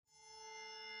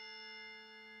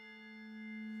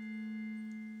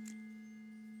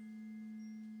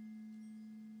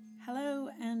Hello,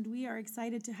 and we are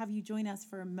excited to have you join us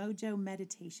for Mojo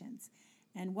Meditations.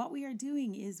 And what we are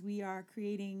doing is we are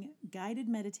creating guided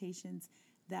meditations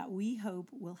that we hope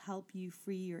will help you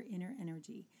free your inner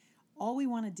energy. All we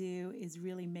want to do is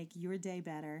really make your day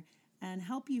better and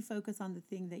help you focus on the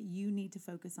thing that you need to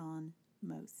focus on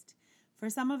most.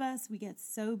 For some of us, we get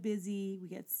so busy, we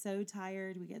get so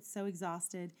tired, we get so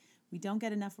exhausted, we don't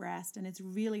get enough rest, and it's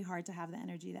really hard to have the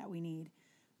energy that we need.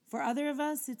 For other of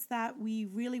us, it's that we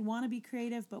really want to be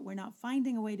creative, but we're not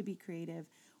finding a way to be creative.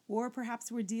 Or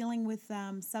perhaps we're dealing with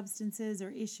substances or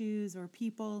issues or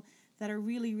people that are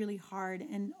really, really hard,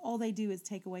 and all they do is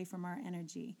take away from our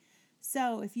energy.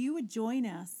 So if you would join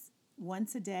us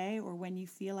once a day, or when you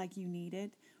feel like you need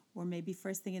it, or maybe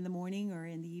first thing in the morning or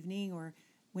in the evening, or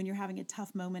when you're having a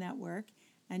tough moment at work,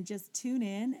 and just tune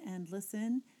in and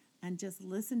just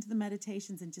listen to the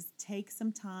meditations and just take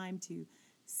some time to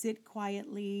sit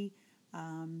quietly,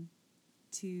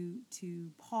 to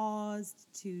pause,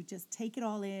 to just take it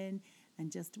all in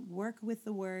and just work with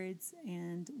the words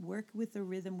and work with the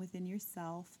rhythm within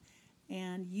yourself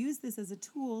and use this as a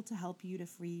tool to help you to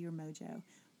free your mojo.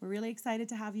 We're really excited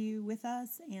to have you with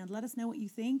us, and let us know what you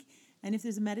think. And if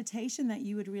there's a meditation that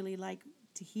you would really like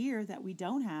to hear that we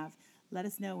don't have, let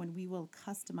us know and we will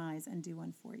customize and do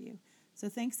one for you. So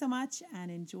thanks so much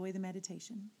and enjoy the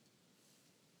meditation.